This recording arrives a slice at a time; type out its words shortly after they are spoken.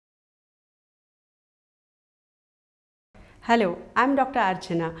Hello, I'm Dr.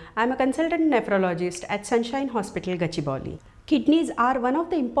 Archana. I'm a consultant nephrologist at Sunshine Hospitals Gachibowli. Kidneys are one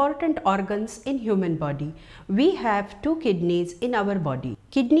of the important organs in human body. We have two kidneys in our body.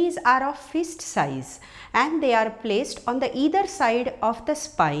 Kidneys are of fist size and they are placed on the either side of the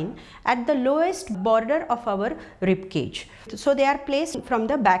spine at the lowest border of our rib cage. So they are placed from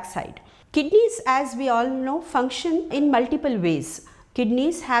the back side. Kidneys, as we all know, function in multiple ways.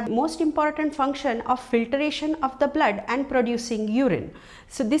 Kidneys have most important function of filtration of the blood and producing urine.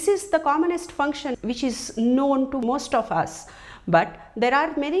 So this is the commonest function which is known to most of us. But there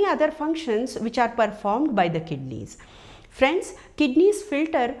are many other functions which are performed by the kidneys. Friends, kidneys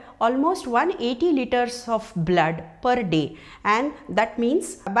filter almost 180 liters of blood per day, and that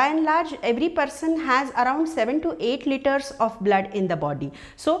means by and large every person has around 7 to 8 liters of blood in the body.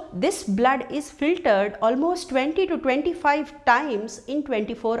 So this blood is filtered almost 20 to 25 times in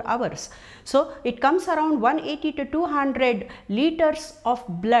 24 hours. So it comes around 180 to 200 liters of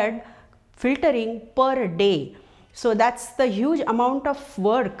blood filtering per day. So that's the huge amount of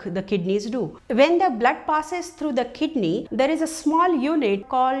work the kidneys do. When the blood passes through the kidney, there is a small unit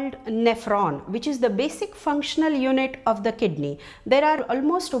called nephron, which is the basic functional unit of the kidney. There are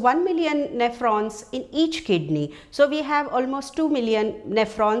almost 1 million nephrons in each kidney. So we have almost 2 million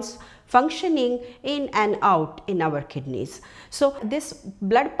nephrons functioning in and out in our kidneys. So this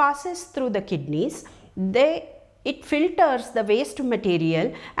blood passes through the kidneys. It filters the waste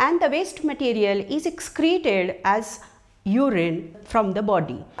material, and the waste material is excreted as urine from the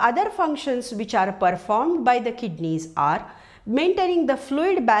body. Other functions which are performed by the kidneys are maintaining the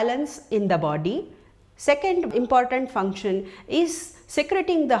fluid balance in the body. Second important function is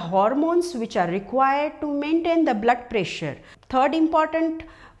secreting the hormones which are required to maintain the blood pressure. Third important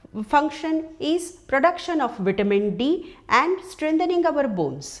function is production of vitamin D and strengthening our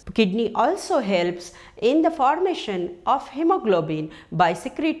bones. Kidney also helps in the formation of hemoglobin by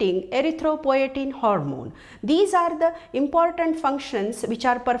secreting erythropoietin hormone. These are the important functions which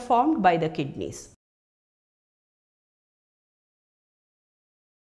are performed by the kidneys.